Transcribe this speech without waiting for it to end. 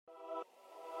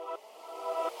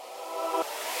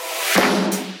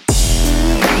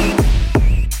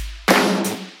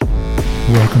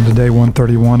Welcome to day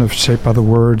 131 of Shaped by the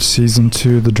Word, Season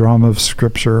 2, the Drama of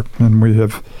Scripture. And we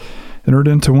have entered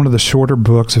into one of the shorter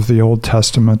books of the Old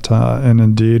Testament, and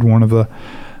indeed one of the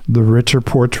richer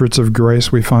portraits of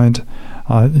grace we find,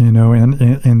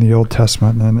 in the Old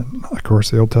Testament. And, of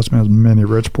course, the Old Testament has many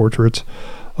rich portraits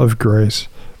of grace.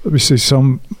 But we see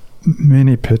so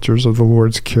many pictures of the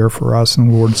Lord's care for us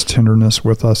and the Lord's tenderness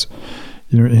with us,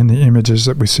 in the images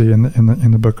that we see in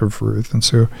the book of Ruth. And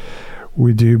so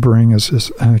we do bring,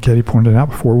 as Katie pointed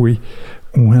out before we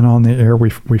went on the air, we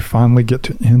finally get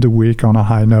to end a week on a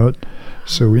high note.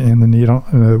 So we end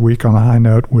the week on a high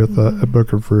note with a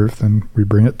book of Ruth, and we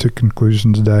bring it to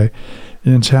conclusion today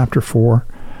in chapter 4.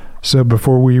 So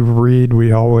before we read,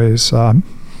 we always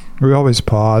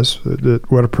pause.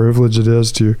 What a privilege it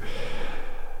is to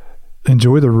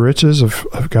enjoy the riches of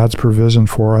God's provision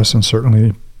for us, and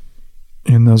certainly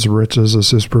in those riches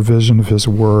is his provision of his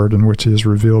word, in which he has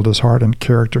revealed his heart and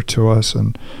character to us,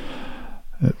 and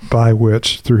by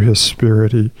which, through his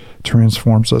Spirit, he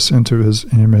transforms us into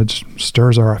his image,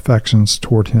 stirs our affections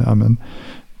toward him, and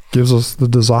gives us the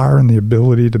desire and the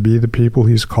ability to be the people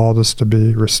he's called us to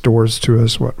be, restores to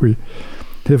us what we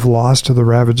have lost to the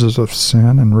ravages of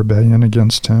sin and rebellion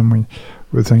against him.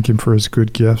 We thank him for his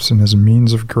good gifts and his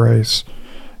means of grace,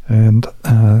 and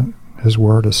his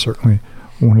word is certainly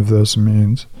one of those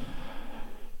means.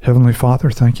 Heavenly Father,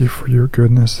 thank you for your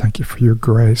goodness. Thank you for your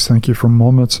grace. Thank you for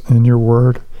moments in your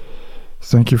word.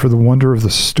 Thank you for the wonder of the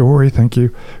story. Thank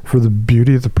you for the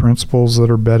beauty of the principles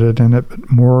that are embedded in it. But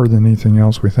more than anything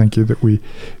else, we thank you that we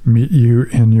meet you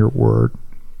in your word,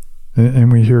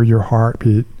 and we hear your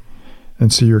heartbeat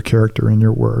and see your character in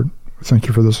your word. Thank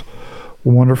you for this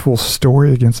wonderful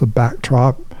story against the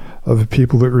backdrop of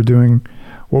people that were doing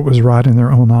what was right in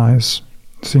their own eyes.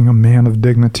 Seeing a man of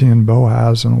dignity in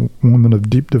Boaz and a woman of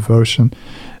deep devotion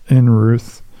in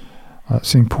Ruth.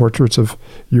 Seeing portraits of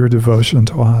your devotion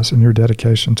to us and your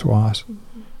dedication to us.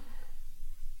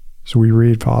 So we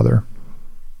read, Father,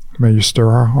 may you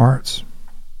stir our hearts.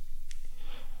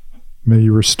 May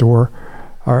you restore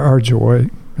our joy,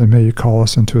 and may you call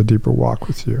us into a deeper walk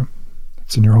with you.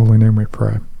 It's in your holy name we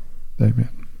pray. Amen.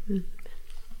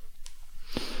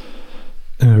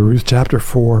 Ruth chapter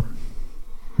 4.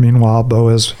 Meanwhile,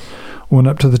 Boaz went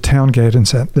up to the town gate and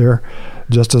sat there,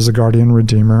 just as the guardian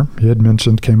redeemer he had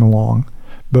mentioned came along.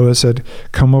 Boaz said,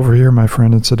 "Come over here, my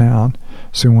friend, and sit down."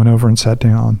 So he went over and sat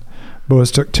down. Boaz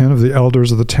took 10 of the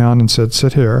elders of the town and said,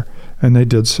 "Sit here," and they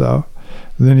did so.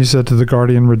 Then he said to the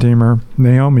guardian redeemer,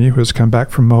 "Naomi, who has come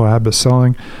back from Moab, is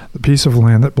selling the piece of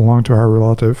land that belonged to our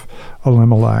relative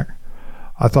Elimelech.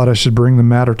 I thought I should bring the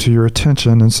matter to your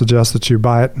attention and suggest that you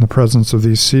buy it in the presence of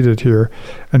these seated here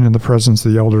and in the presence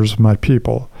of the elders of my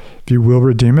people. If you will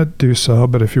redeem it, do so,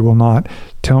 but if you will not,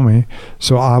 tell me,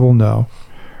 so I will know.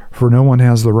 For no one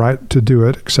has the right to do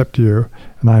it except you,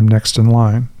 and I am next in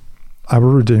line." "I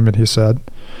will redeem it," he said.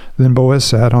 Then Boaz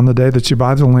said, "On the day that you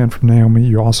buy the land from Naomi,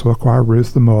 you also acquire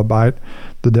Ruth the Moabite,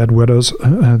 the dead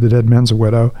man's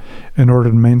widow, in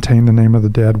order to maintain the name of the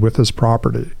dead with his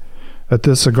property." At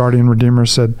this, the guardian redeemer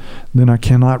said, "Then I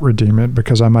cannot redeem it,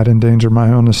 because I might endanger my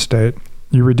own estate.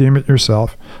 You redeem it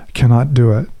yourself. I cannot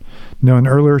do it." Now, in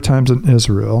earlier times in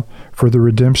Israel, for the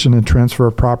redemption and transfer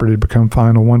of property to become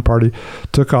final, one party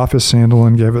took off his sandal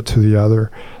and gave it to the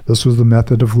other. This was the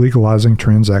method of legalizing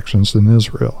transactions in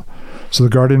Israel. So the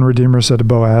guardian redeemer said to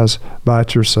Boaz, "Buy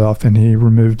it yourself," and he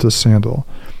removed the sandal.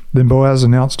 Then Boaz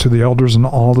announced to the elders and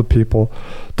all the people,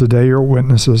 "Today you are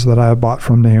witnesses that I have bought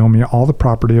from Naomi all the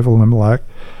property of Elimelech,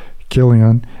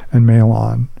 Kilion, and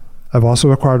Mahlon. I have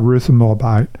also acquired Ruth the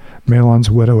Moabite,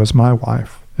 Mahlon's widow, as my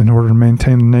wife, in order to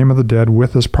maintain the name of the dead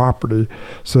with his property,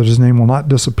 so that his name will not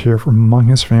disappear from among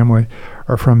his family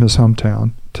or from his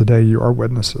hometown. Today you are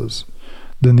witnesses."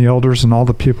 Then the elders and all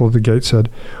the people of the gate said,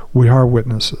 "We are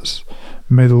witnesses.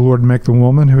 May the Lord make the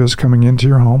woman who is coming into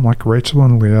your home like Rachel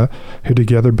and Leah, who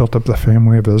together built up the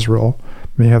family of Israel,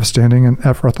 may have standing in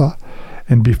Ephrathah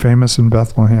and be famous in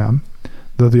Bethlehem.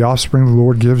 Through the offspring the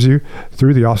Lord gives you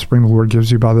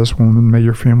by this woman, may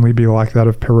your family be like that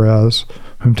of Perez,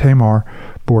 whom Tamar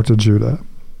bore to Judah."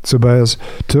 So Boaz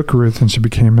took Ruth, and she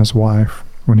became his wife.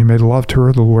 When he made love to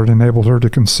her, the Lord enabled her to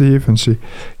conceive, and she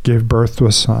gave birth to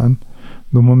a son.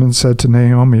 The woman said to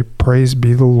Naomi, "Praise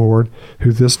be the Lord,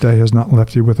 who this day has not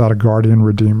left you without a guardian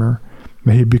redeemer.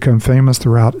 May he become famous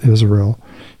throughout Israel.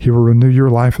 He will renew your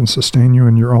life and sustain you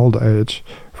in your old age.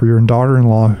 For your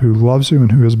daughter-in-law, who loves you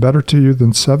and who is better to you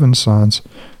than 7 sons,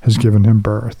 has given him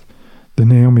birth." Then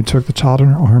Naomi took the child in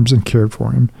her arms and cared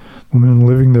for him. The women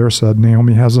living there said,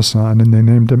 "Naomi has a son," and they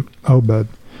named him Obed.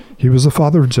 He was the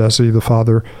father of Jesse, the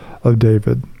father of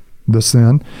David. This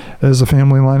then is the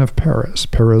family line of Perez.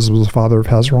 Perez was the father of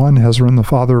Hezron, Hezron the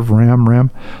father of Ram, Ram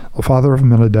the father of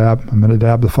Aminadab,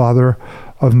 Aminadab the father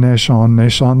of Nahshon,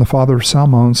 Nahshon the father of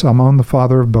Salmon, Salmon the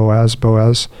father of Boaz,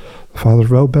 Boaz the father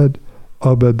of Obed,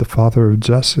 Obed the father of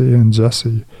Jesse, and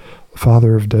Jesse the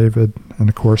father of David. And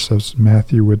of course, as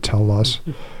Matthew would tell us,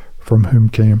 from whom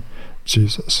came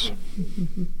Jesus.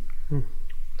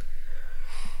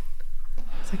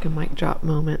 It's like a mic drop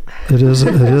moment. It is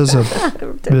a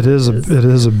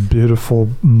beautiful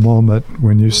moment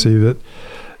when you see that,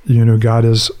 God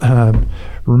is,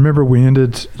 remember we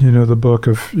ended, the book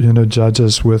of,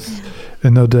 Judges with,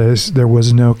 in those days, there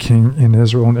was no king in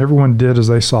Israel, and everyone did as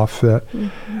they saw fit.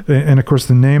 And of course,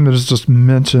 the name that is just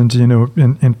mentioned,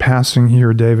 in passing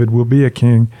here, David, will be a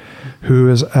king who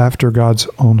is after God's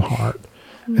own heart.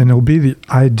 And it'll be the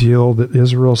ideal that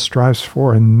Israel strives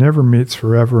for and never meets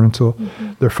forever until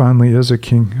there finally is a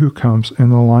king who comes in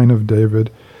the line of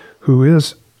David, who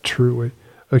is truly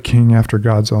a king after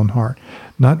God's own heart.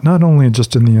 Not only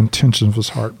just in the intention of his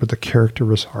heart, but the character of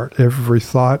his heart. Every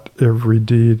thought, every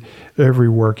deed, every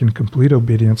work in complete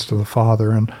obedience to the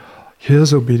Father. And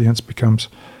his obedience becomes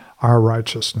our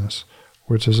righteousness,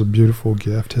 which is a beautiful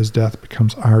gift. His death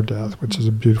becomes our death, which is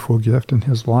a beautiful gift. And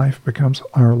his life becomes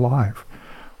our life,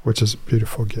 which is a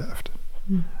beautiful gift.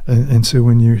 And so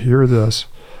when you hear this,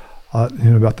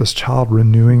 about this child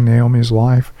renewing Naomi's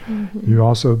life, you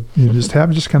also just have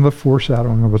kind of a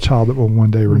foreshadowing of a child that will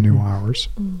one day renew ours.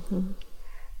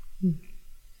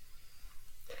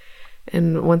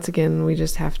 And once again, we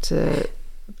just have to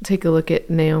take a look at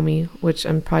Naomi, which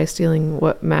I'm probably stealing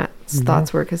what Matt's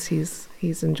thoughts were, because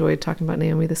he's enjoyed talking about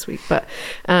Naomi this week. But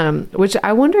which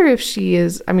I wonder if she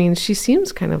is. I mean, she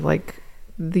seems kind of like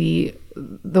the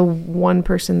one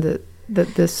person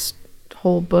that this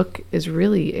whole book is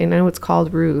really, and I know it's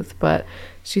called Ruth, but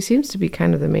she seems to be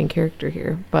kind of the main character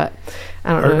here. But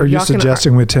I don't know. Are you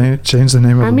suggesting we change the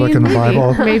name of the book in the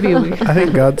Bible? Maybe we. I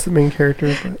think God's the main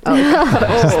character. Thanks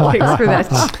for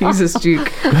that, Jesus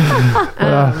juke.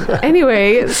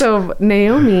 Anyway, so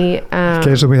Naomi.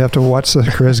 Occasionally we have to watch the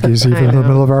Kresges even in the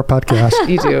middle of our podcast.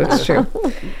 You do, it's true.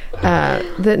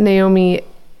 That Naomi,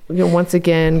 once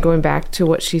again, going back to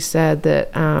what she said,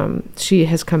 that she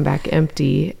has come back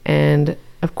empty. And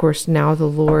of course, now the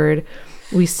Lord,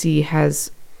 we see,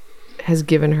 has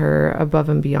given her above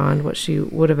and beyond what she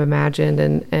would have imagined.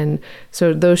 And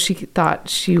so though she thought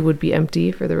she would be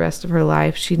empty for the rest of her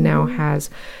life, she now has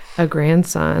a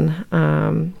grandson.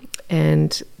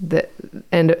 And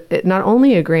not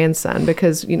only a grandson,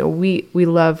 because, we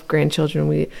love grandchildren.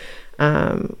 We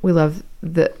love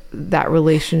that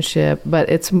relationship, but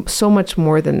it's so much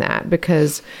more than that,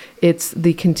 because it's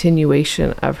the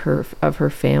continuation of her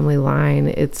family line.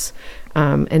 It's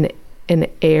an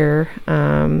heir,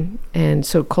 and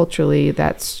so culturally,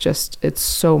 it's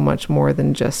so much more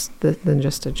than just a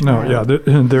child. No, yeah,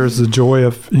 there's the joy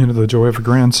of a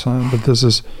grandson, but this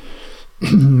is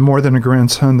more than a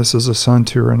grandson. This is a son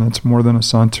to her, and it's more than a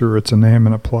son to her. It's a name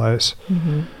and a place.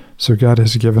 So God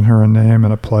has given her a name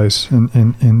and a place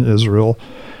in Israel.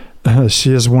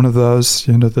 She is one of those,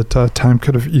 that time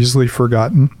could have easily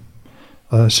forgotten.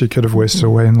 She could have wasted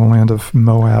away in the land of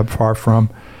Moab, far from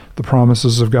the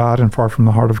promises of God and far from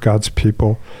the heart of God's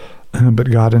people.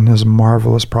 But God, in his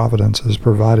marvelous providence, has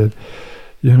provided,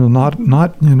 not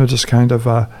just kind of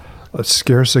a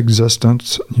scarce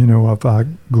existence,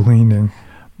 of gleaning,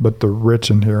 but the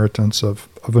rich inheritance of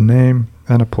a name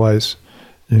and a place,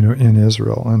 in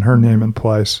Israel. And her name and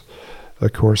place,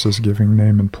 of course, is giving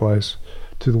name and place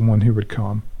to the one who would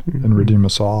come and redeem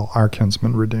us all, our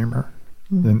kinsman redeemer,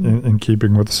 in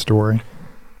keeping with the story.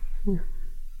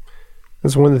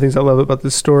 That's one of the things I love about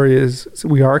this story is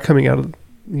we are coming out of,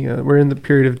 we're in the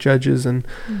period of Judges. And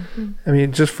I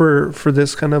mean, just for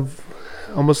this kind of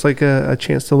almost like a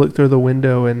chance to look through the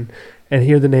window and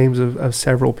hear the names of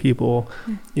several people,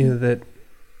 that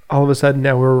all of a sudden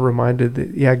now we're reminded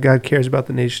that, God cares about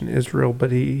the nation Israel,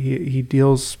 but he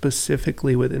deals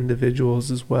specifically with individuals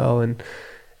as well. And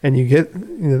you get,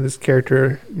 this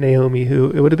character, Naomi, who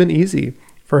it would have been easy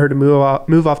for her to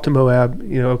move off to Moab.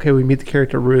 Okay, we meet the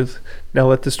character Ruth. Now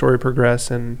let the story progress.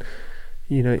 And,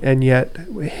 and yet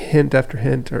hint after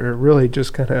hint, or really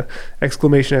just kind of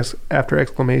exclamation after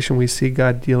exclamation, we see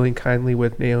God dealing kindly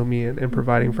with Naomi and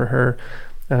providing for her.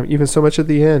 Even so much at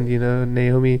the end,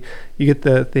 Naomi, you get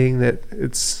the thing that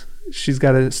she's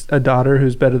got a daughter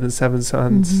who's better than 7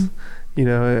 sons.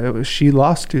 She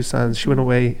lost 2 sons. She went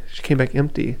away. She came back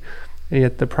empty. And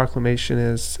yet the proclamation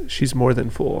is she's more than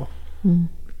full.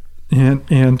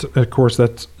 And of course,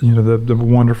 that's, the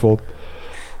wonderful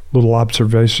little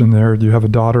observation there. You have a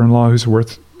daughter-in-law who's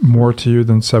worth more to you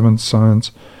than 7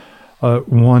 sons.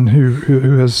 one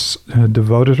who has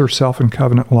devoted herself in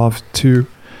covenant love to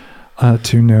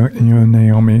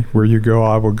Naomi. Where you go,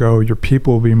 I will go. Your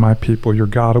people will be my people. Your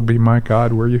God will be my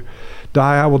God. Where you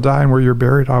die, I will die. And where you're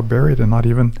buried, I'll bury it. And not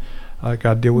even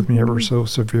God deal with me ever so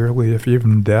severely, if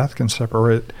even death can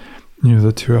separate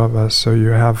the two of us. So you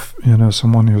have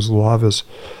someone whose love is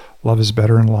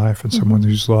better in life, and someone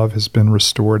whose love has been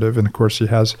restorative. And of course, she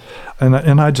has, and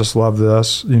I just love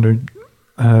this.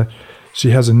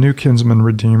 She has a new kinsman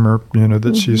redeemer,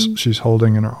 that she's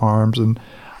holding in her arms, and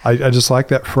I just like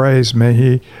that phrase. May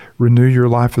He renew your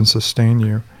life and sustain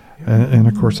you, and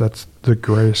of course, that's the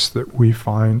grace that we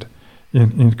find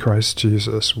in Christ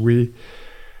Jesus. We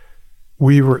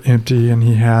were empty, and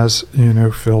He has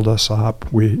filled us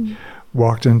up. We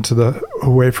walked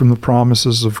away from the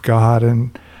promises of God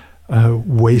and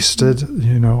wasted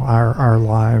our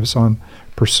lives on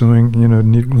pursuing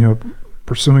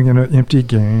pursuing an empty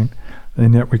gain.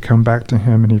 And yet we come back to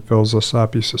Him, and He fills us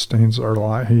up. He sustains our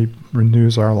life. He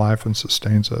renews our life and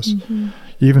sustains us,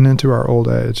 even into our old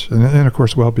age, and of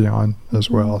course well beyond as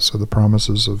well. So the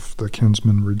promises of the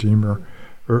kinsman redeemer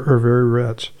are very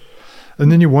rich. And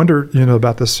then you wonder,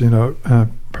 about this,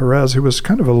 Perez, who was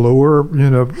kind of a lower,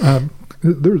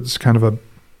 there's kind of a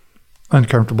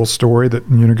uncomfortable story that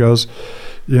goes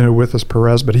with this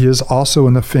Perez, but he is also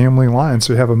in the family line.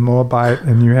 So you have a Moabite,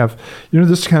 and you have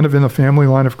this kind of in the family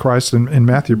line of Christ, and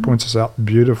Matthew points this out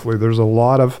beautifully. There's a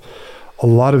lot of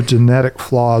genetic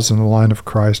flaws in the line of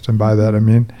Christ, and by that I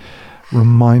mean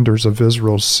reminders of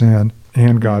Israel's sin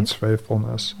and God's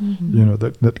faithfulness,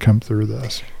 that come through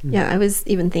this. Yeah, I was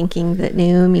even thinking that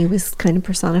Naomi was kind of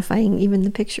personifying even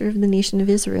the picture of the nation of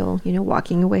Israel,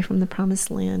 walking away from the promised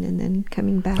land and then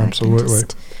coming back. Absolutely.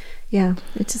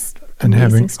 It's just and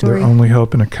having story. Their only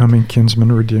hope in a coming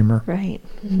kinsman redeemer. Right.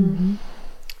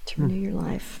 To renew your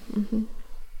life.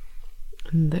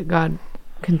 And that God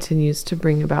continues to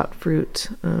bring about fruit,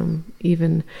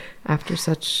 even after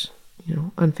such,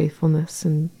 unfaithfulness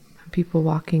and people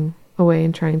walking away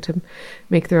and trying to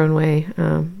make their own way,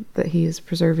 that He is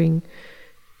preserving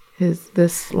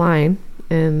this line,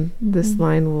 and this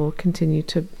line will continue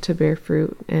to bear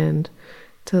fruit and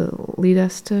to lead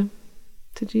us to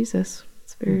Jesus.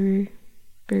 It's very, very,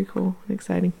 very cool and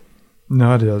exciting.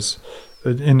 No, it is.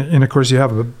 And of course, you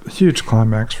have a huge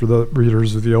climax for the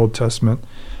readers of the Old Testament,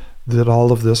 that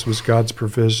all of this was God's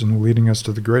provision leading us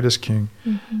to the greatest King,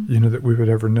 that we would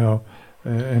ever know.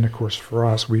 And of course, for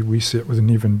us, we see it with an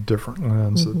even different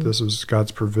lens, that this is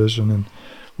God's provision and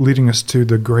leading us to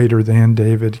the greater than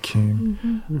David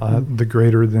King, the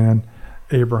greater than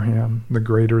Abraham, the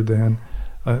greater than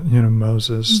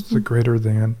Moses, the greater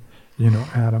than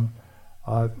Adam,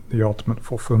 the ultimate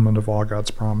fulfillment of all God's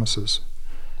promises.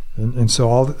 And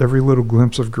so every little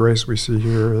glimpse of grace we see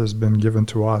here has been given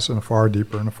to us in a far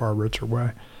deeper and a far richer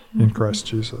way in Christ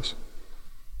Jesus.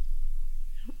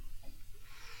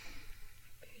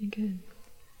 Very good.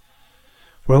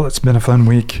 Well, it's been a fun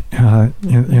week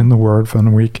in the Word,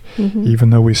 fun week, even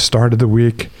though we started the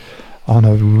week on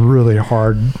a really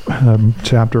hard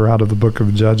chapter out of the book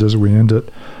of Judges. We end it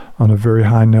on a very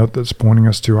high note that's pointing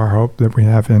us to our hope that we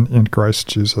have in Christ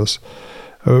Jesus.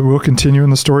 We'll continue in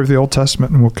the story of the Old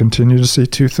Testament, and we'll continue to see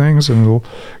two things, and we'll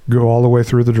go all the way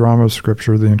through the drama of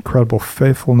Scripture, the incredible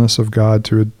faithfulness of God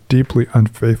to a deeply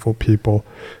unfaithful people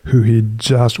who He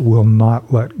just will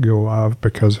not let go of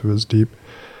because of His deep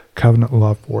covenant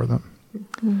love for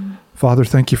them. Father,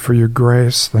 thank You for Your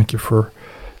grace. Thank You for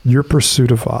Your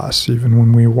pursuit of us, even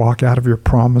when we walk out of Your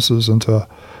promises into a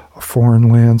foreign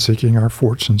land seeking our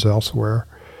fortunes elsewhere.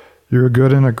 You're a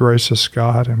good and a gracious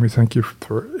God, and we thank You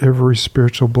for every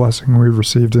spiritual blessing we've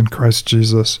received in Christ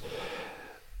Jesus.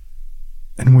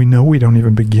 And we know we don't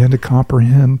even begin to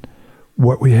comprehend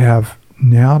what we have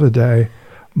now today,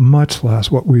 much less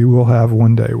what we will have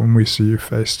one day when we see You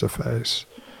face to face.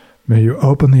 May You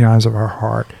open the eyes of our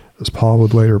heart, as Paul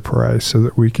would later pray, so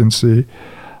that we can see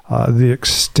the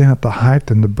extent, the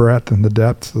height, and the breadth, and the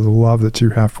depth of the love that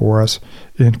You have for us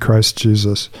in Christ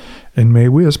Jesus. And may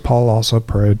we, as Paul also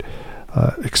prayed,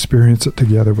 experience it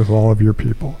together with all of Your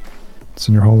people. It's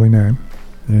in Your holy name.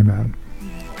 Amen.